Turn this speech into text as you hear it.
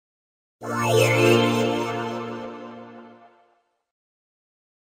Hi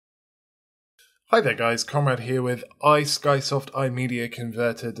there guys, Conrad here with iSkysoft iMedia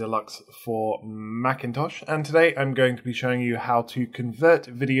Converter Deluxe for Macintosh, and today I'm going to be showing you how to convert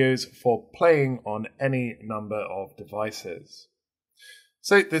videos for playing on any number of devices.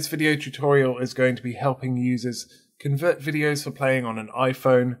 So this video tutorial is going to be helping users convert videos for playing on an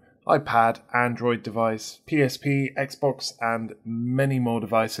iPhone, iPad, Android device, PSP, Xbox and many more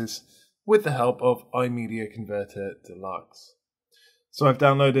devices with the help of iMedia Converter Deluxe. So I've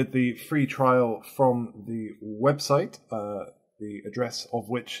downloaded the free trial from the website, the address of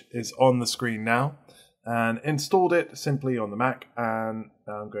which is on the screen now, and installed it simply on the Mac, and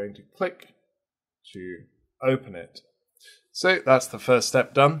now I'm going to click to open it. So that's the first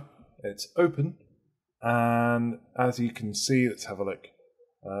step done. It's open, and as you can see, let's have a look.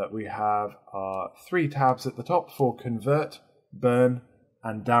 We have our three tabs at the top for Convert, Burn,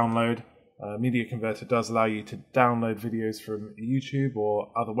 and Download. Media Converter does allow you to download videos from YouTube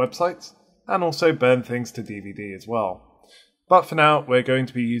or other websites, and also burn things to DVD as well. But for now, we're going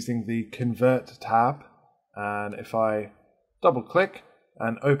to be using the Convert tab, and if I double click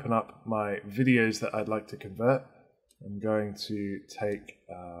and open up my videos that I'd like to convert, I'm going to take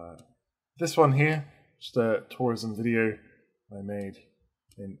this one here, just a tourism video I made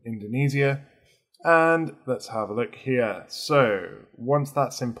in Indonesia. And let's have a look here. So once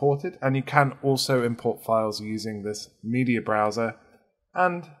that's imported, and you can also import files using this media browser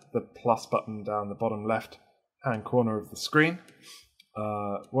and the plus button down the bottom left hand corner of the screen.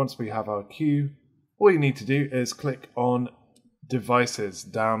 Once we have our queue, all you need to do is click on devices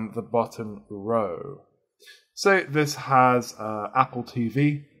down the bottom row. So this has Apple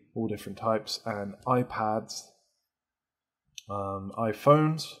TV, all different types, and iPads,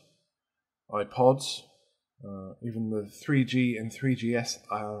 iPhones, iPods, even the 3G and 3GS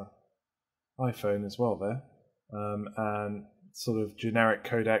iPhone as well there, and sort of generic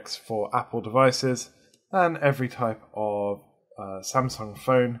codecs for Apple devices, and every type of Samsung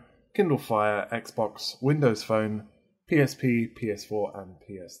phone, Kindle Fire, Xbox, Windows Phone, PSP, PS4 and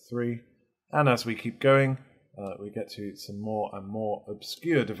PS3. And as we keep going, we get to some more and more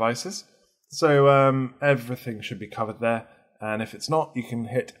obscure devices. So everything should be covered there. And if it's not, you can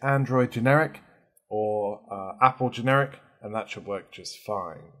hit Android generic or Apple generic, and that should work just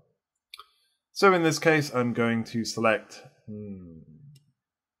fine. So in this case, I'm going to select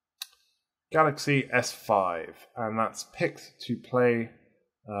Galaxy S5, and that's picked to play,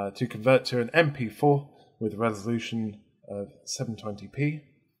 to convert to an MP4 with a resolution of 720p.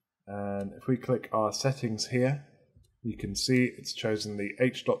 And if we click our settings here, you can see it's chosen the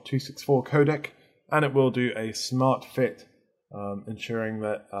H.264 codec, and it will do a smart fit, ensuring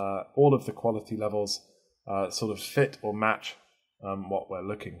that all of the quality levels sort of fit or match what we're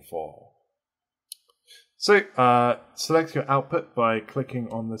looking for. So select your output by clicking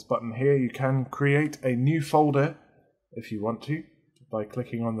on this button here. You can create a new folder if you want to by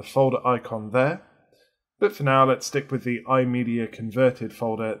clicking on the folder icon there. But for now, let's stick with the iMedia converted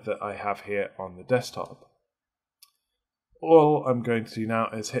folder that I have here on the desktop. All I'm going to do now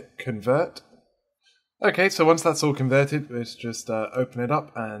is hit convert. Okay, so once that's all converted, let's just open it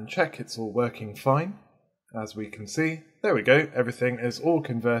up and check it's all working fine. As we can see, there we go, everything is all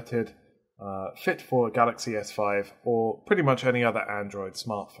converted, fit for a Galaxy S5 or pretty much any other Android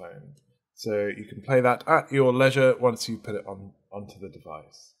smartphone. So you can play that at your leisure once you put it onto the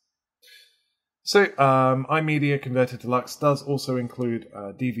device. So iMedia Converter Deluxe does also include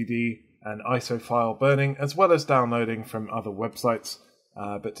DVD and ISO file burning, as well as downloading from other websites.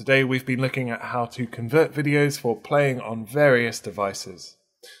 But today we've been looking at how to convert videos for playing on various devices.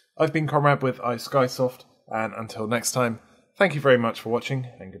 I've been Conrad with iSkysoft, and until next time, thank you very much for watching,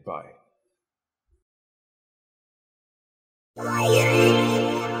 and goodbye.